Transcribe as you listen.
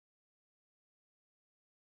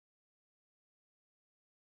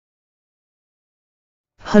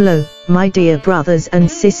Hello, my dear brothers and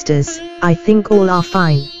sisters, I think all are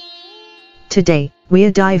fine. Today, we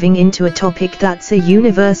are diving into a topic that's a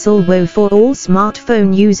universal woe for all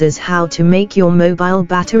smartphone users: how to make your mobile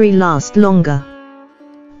battery last longer.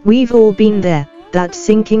 We've all been there, that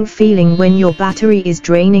sinking feeling when your battery is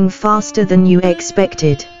draining faster than you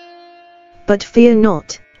expected. But fear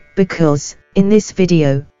not, because, in this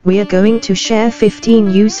video, we are going to share 15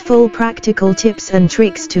 useful practical tips and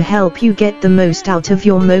tricks to help you get the most out of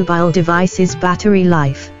your mobile device's battery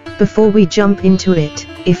life. Before we jump into it,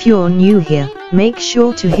 if you're new here, make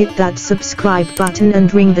sure to hit that subscribe button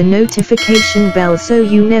and ring the notification bell so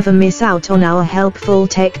you never miss out on our helpful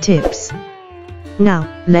tech tips. Now,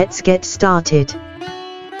 let's get started.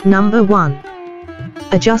 Number 1.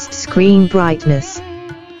 Adjust screen brightness.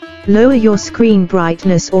 Lower your screen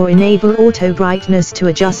brightness or enable auto brightness to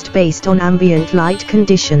adjust based on ambient light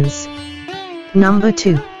conditions. Number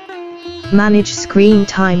 2. Manage screen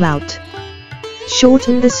timeout.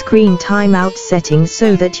 Shorten the screen timeout settings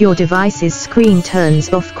so that your device's screen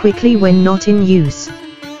turns off quickly when not in use.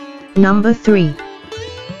 Number 3.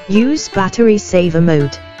 Use battery saver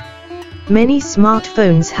mode. Many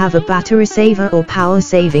smartphones have a battery saver or power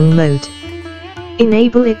saving mode.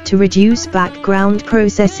 Enable it to reduce background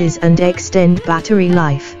processes and extend battery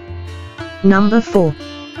life. Number 4.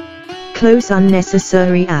 Close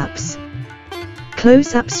unnecessary apps.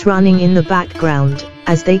 Close apps running in the background,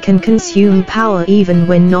 as they can consume power even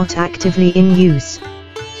when not actively in use.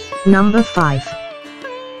 Number 5.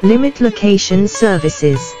 Limit location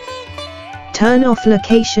services. Turn off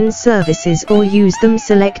location services or use them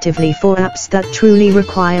selectively for apps that truly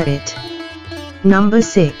require it. Number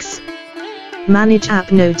 6. Manage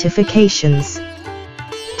app notifications.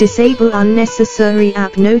 Disable unnecessary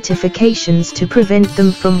app notifications to prevent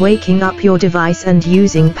them from waking up your device and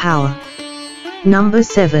using power. Number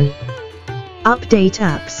 7. Update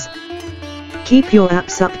apps. Keep your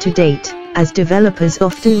apps up to date, as developers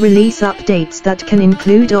often release updates that can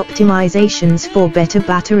include optimizations for better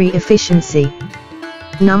battery efficiency.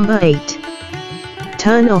 Number 8.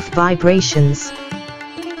 Turn off vibrations.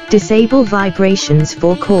 Disable vibrations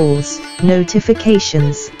for calls,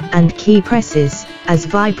 notifications, and key presses, as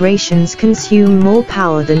vibrations consume more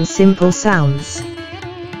power than simple sounds.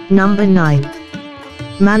 Number 9.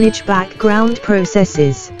 Manage background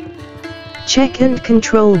processes. Check and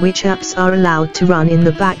control which apps are allowed to run in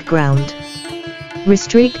the background.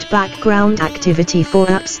 Restrict background activity for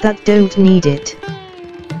apps that don't need it.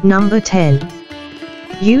 Number 10.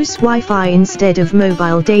 Use Wi-Fi instead of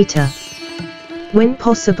mobile data. When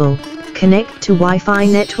possible, connect to Wi-Fi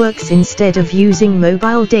networks instead of using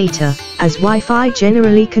mobile data, as Wi-Fi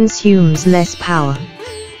generally consumes less power.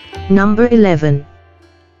 Number 11.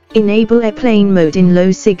 Enable airplane mode in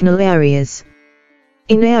low signal areas.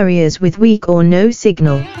 In areas with weak or no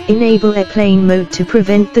signal, enable airplane mode to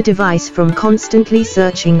prevent the device from constantly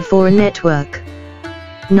searching for a network.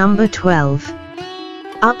 Number 12.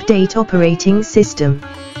 Update operating system.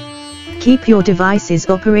 Keep your device's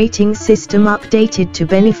operating system updated to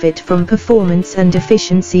benefit from performance and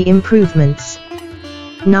efficiency improvements.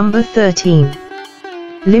 Number 13.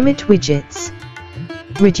 Limit widgets.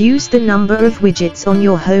 Reduce the number of widgets on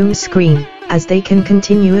your home screen, as they can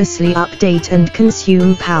continuously update and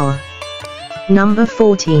consume power. Number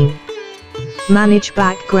 14. Manage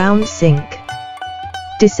background sync.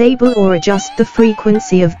 Disable or adjust the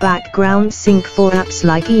frequency of background sync for apps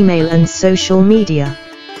like email and social media.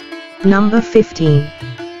 Number 15.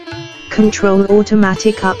 Control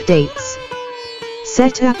automatic updates.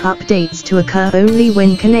 Set app updates to occur only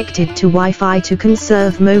when connected to Wi-Fi to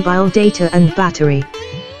conserve mobile data and battery.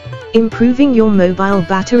 Improving your mobile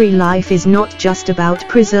battery life is not just about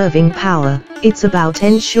preserving power, it's about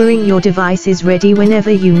ensuring your device is ready whenever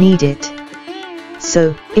you need it.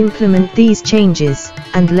 So, implement these changes,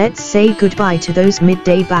 and let's say goodbye to those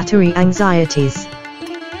midday battery anxieties.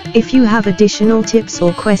 If you have additional tips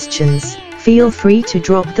or questions, feel free to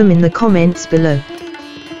drop them in the comments below.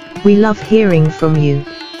 We love hearing from you.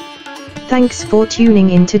 Thanks for tuning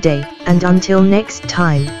in today, and until next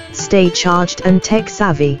time, stay charged and tech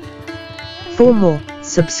savvy. For more,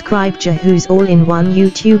 subscribe Jahu's all-in-one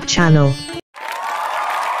YouTube channel.